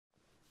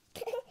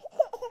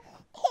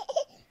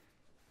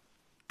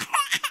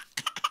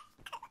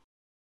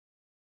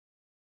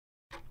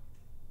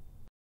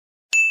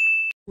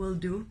will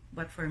do,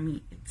 but for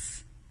me,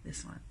 it's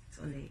this one. It's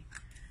Olay.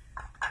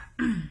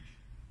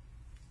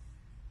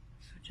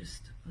 So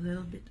just a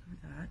little bit of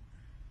that.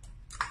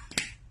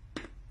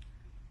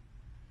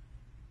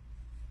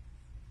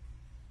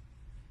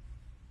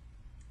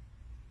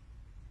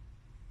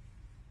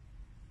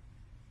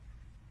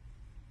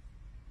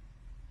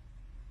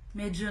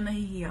 Medyo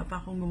nahihiya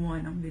pa akong gumawa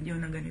ng video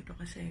na ganito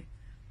kasi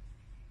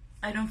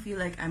I don't feel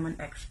like I'm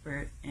an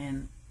expert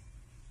and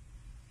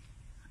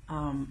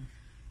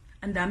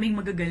ang daming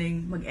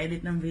magagaling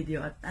mag-edit ng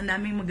video at ang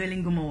daming magaling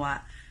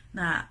gumawa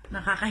na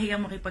nakakahiya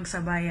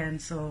makipagsabayan.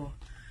 So,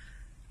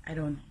 I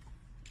don't know.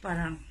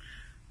 Parang,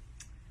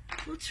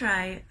 we'll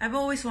try. I've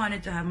always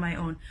wanted to have my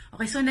own.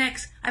 Okay, so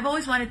next, I've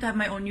always wanted to have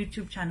my own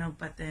YouTube channel,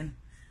 but then,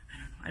 I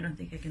don't know. I don't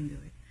think I can do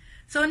it.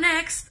 So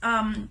next,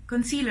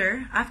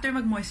 concealer. After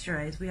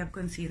mag-moisturize, we have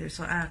concealer.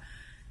 So,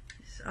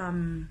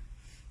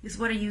 this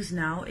is what I use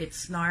now.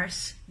 It's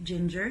NARS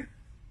Ginger.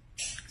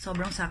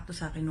 Sobrang sakto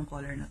sa akin ng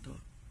color na to.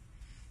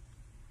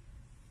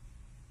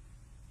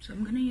 So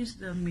I'm gonna use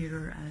the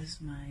mirror as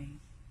my,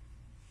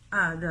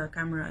 the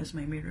camera as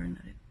my mirror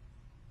na rin.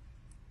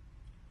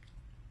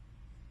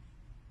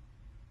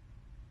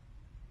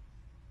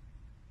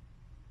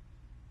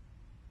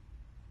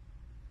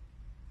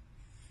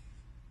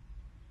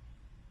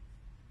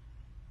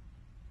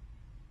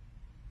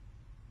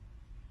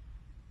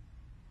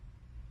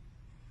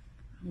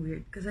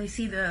 Weird, because I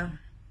see the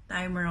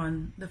timer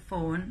on the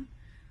phone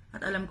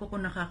at alam ko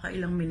kung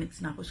nakakailang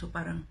minutes na ako, so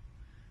parang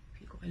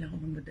feel ko kailangan ko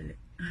magmadali.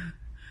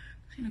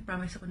 Kasi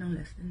nag-promise ako ng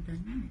less than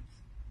 10 minutes.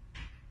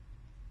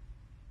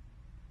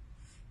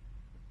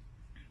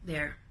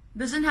 There.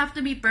 Doesn't have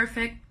to be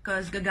perfect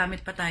because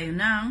gagamit pa tayo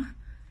ng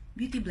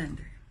beauty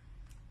blender.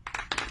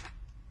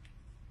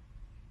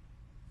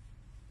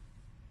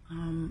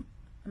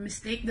 A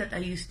mistake that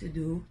I used to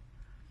do,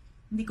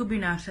 hindi ko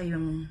binasa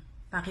yung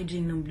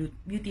packaging ng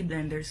beauty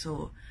blender,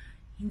 so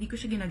hindi ko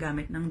siya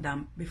ginagamit ng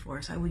damp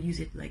before, so I would use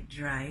it like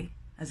dry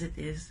as it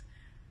is.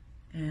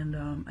 And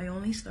I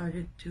only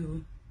started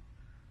to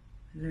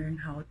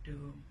learn how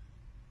to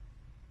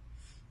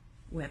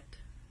wet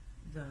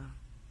the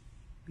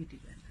beauty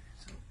blender.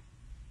 So,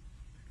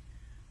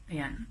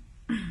 ayan.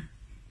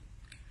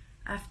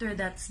 After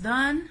that's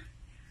done,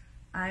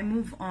 I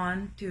move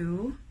on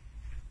to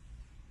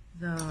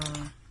the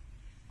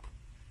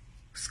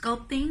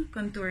sculpting,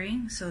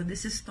 contouring. So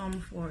this is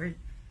Tom Ford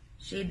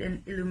Shade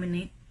and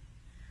Illuminate.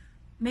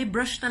 May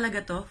brush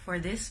talaga to for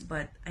this,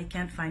 but I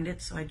can't find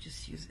it, so I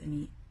just use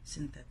any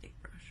synthetic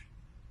brush.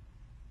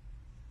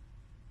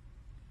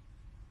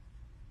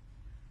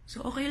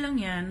 So okay lang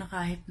yan na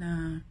kahit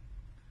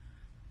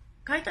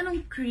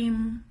anong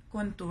cream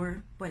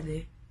contour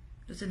pwede.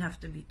 Doesn't have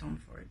to be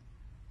Tom Ford.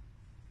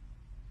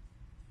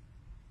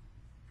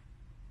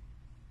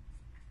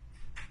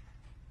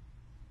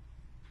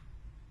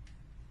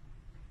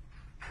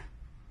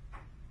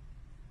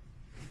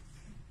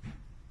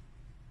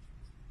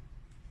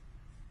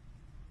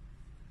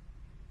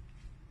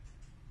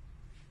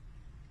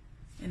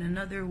 And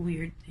another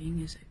weird thing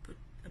is I put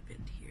a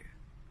bit here.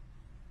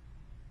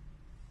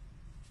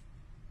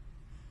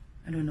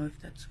 I don't know if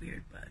that's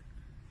weird, but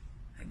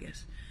I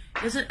guess.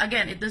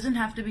 It doesn't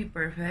have to be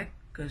perfect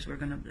because we're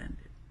gonna blend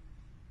it.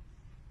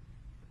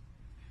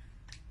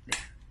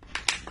 There.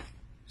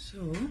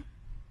 So,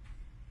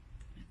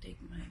 I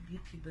take my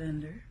beauty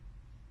blender.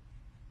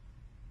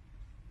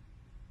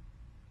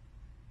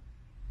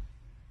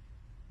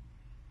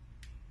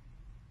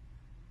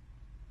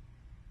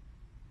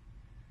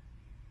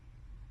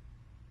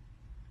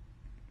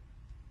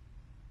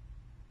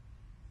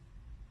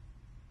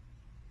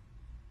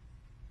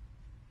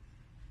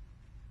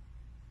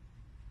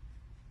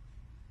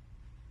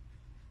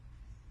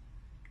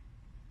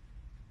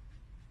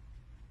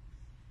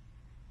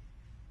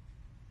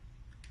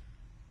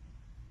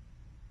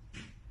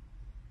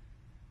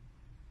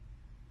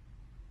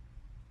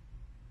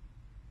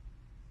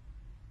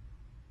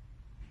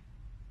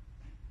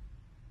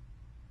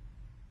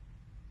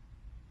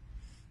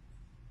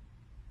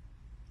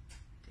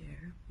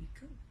 There we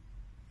go.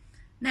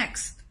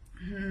 Next,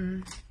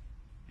 a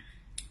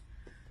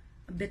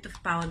bit of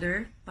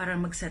powder para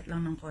mag-set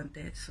lang ng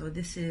konti. So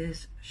this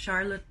is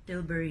Charlotte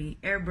Tilbury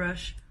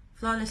Airbrush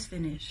Flawless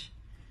Finish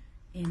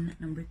in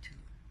number 2,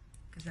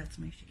 because that's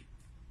my shade.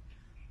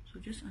 So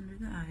just under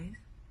the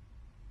eyes.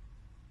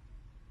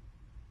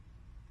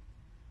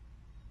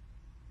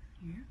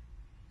 Here.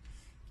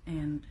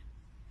 And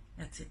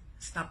that's it.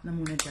 Stop na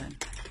muna dyan.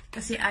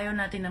 Kasi ayaw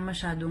natin na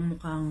masyadong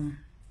mukhang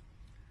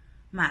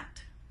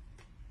matte.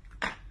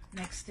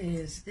 Next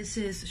this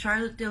is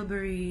Charlotte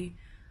Tilbury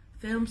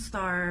Film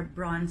Star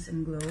Bronze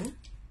and Glow.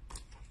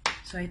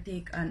 So I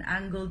take an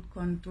angled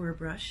contour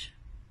brush.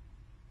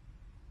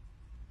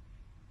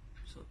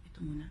 So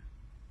ito muna.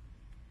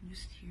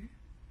 Just here.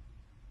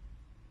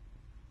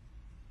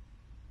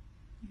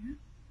 Here.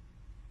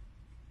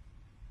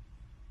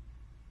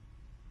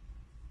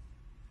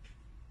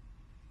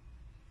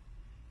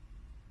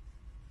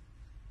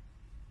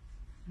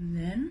 And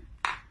then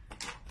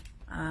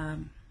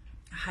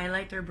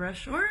highlight highlighter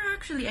brush, or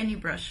actually any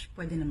brush,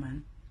 pwede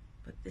naman.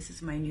 But this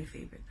is my new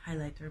favorite,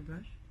 highlighter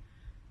brush.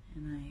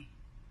 And I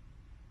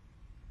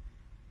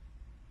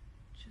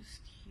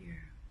just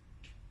here.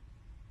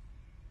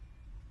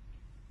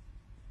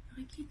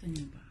 Nakikita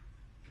niyo ba?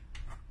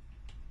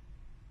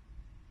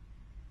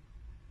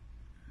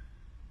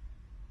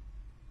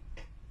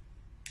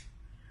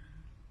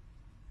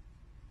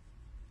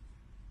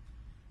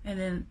 And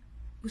then,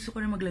 gusto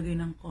ko na maglagay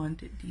ng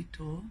konti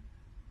dito.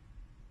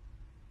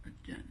 At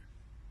dyan.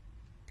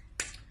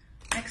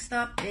 Next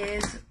up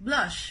is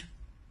blush.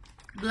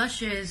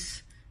 Blush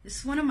is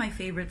one of my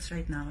favorites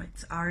right now.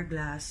 It's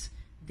Hourglass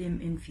Dim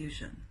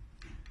Infusion.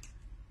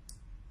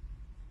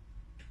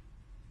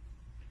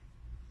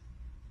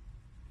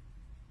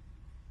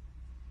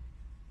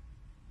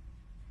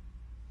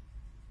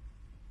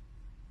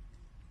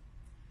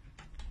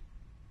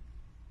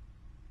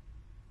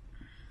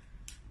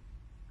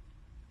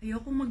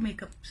 Ayoko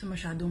mag-makeup sa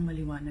masyadong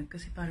maliwanag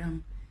kasi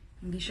parang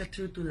hindi siya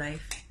true to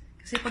life.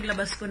 Kasi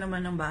paglabas ko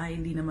naman ng bahay,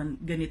 hindi naman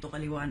ganito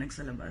kaliwanag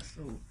sa labas.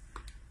 So,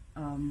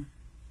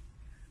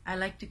 I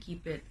like to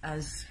keep it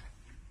as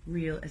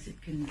real as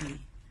it can be.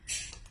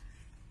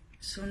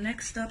 So,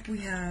 next up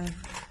we have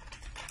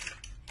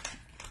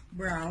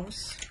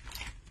brows.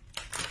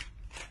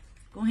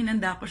 Kung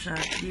hinanda ko siya,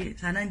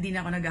 sana hindi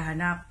na ako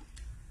naghahanap.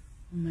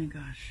 Oh my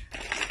gosh.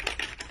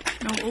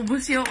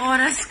 Nauubos yung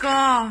oras ko!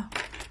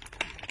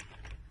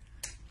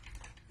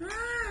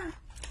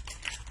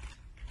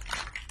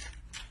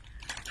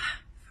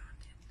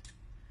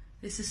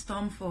 This is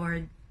Tom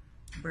Ford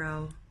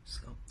Brow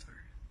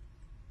Sculptor.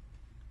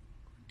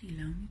 Kunti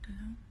lang, ito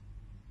lang.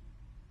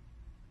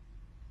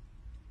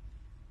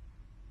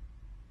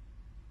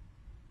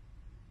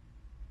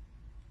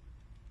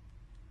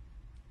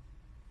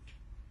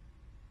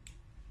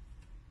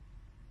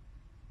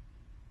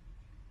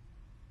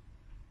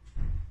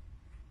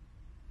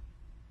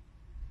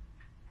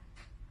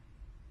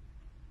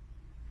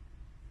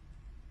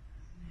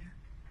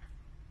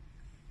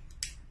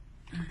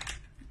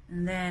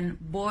 And then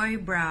boy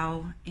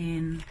brow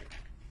in,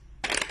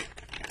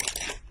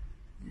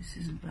 this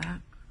is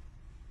black.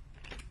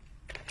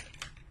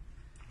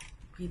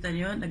 Kita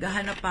nyo,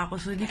 naghahanap pa ako,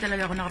 so hindi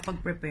talaga ako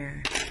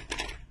nakapag-prepare.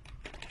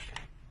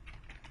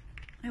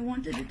 I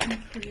wanted it in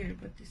clear,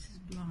 but this is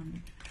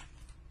blonde.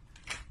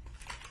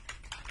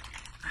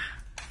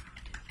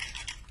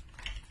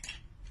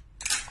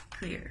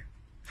 Clear.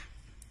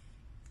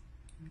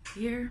 And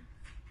clear,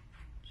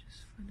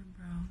 just for the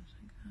brows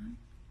like that.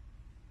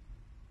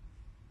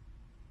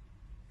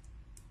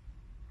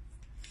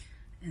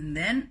 And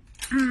then,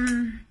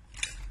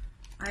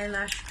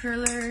 eyelash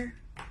curler.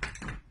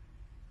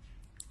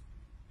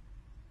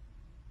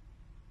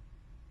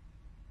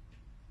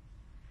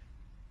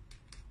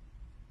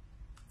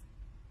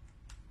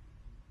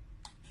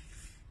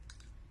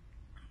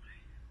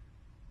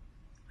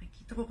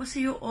 Makikita ko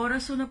kasi yung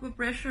oras, so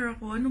napapressure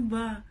ako. Ano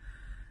ba?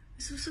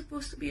 This was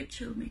supposed to be a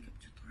chill makeup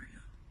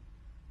tutorial.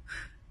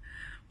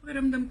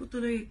 Pakiramdam ko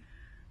tuloy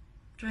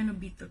trying to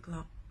beat the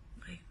clock.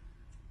 Okay.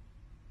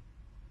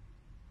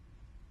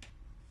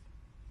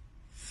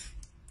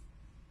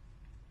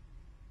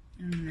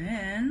 And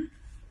then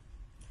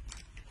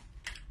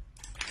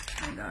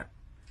I got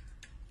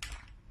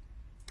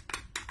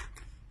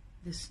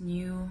this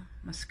new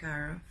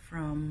mascara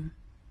from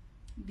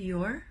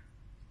Dior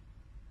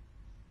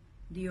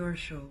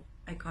Show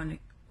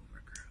Iconic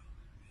Overcurl.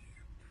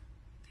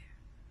 There.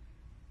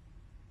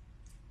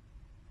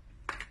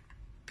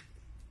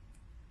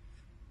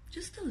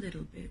 Just a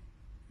little bit.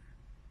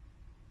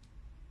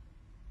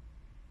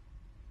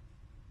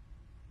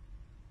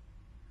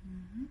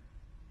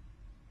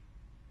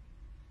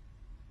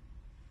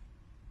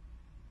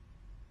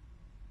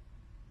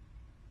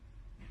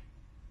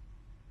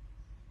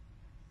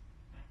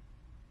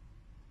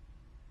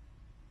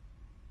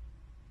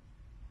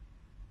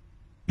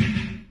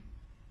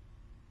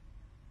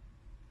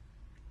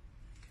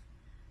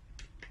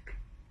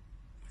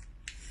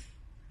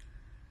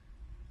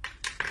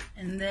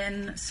 And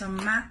then some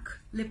MAC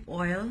lip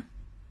oil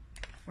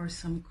for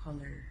some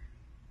color.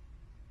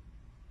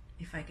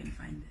 If I can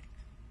find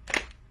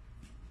it.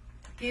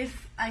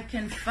 If I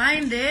can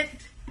find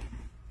it.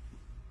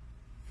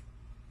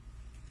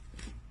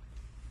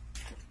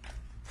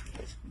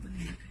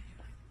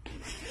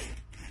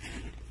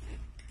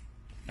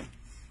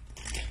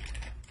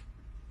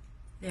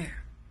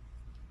 There.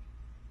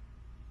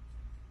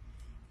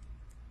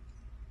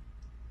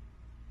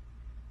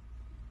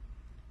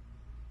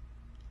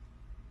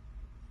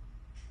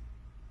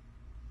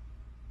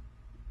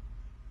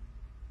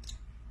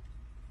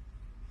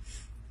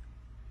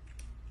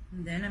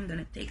 And then I'm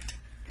gonna take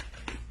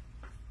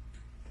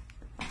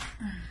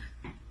a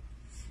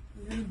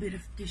little bit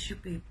of tissue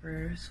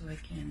paper so I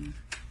can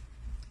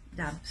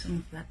dab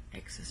some of that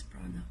excess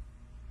product.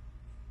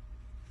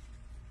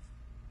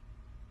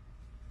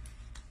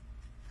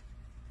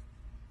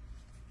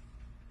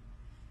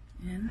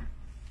 And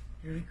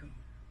here we go.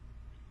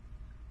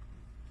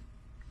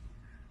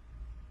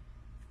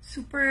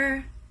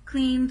 Super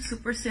clean,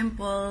 super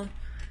simple.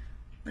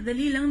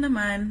 Madali lang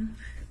naman.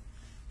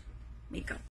 Makeup.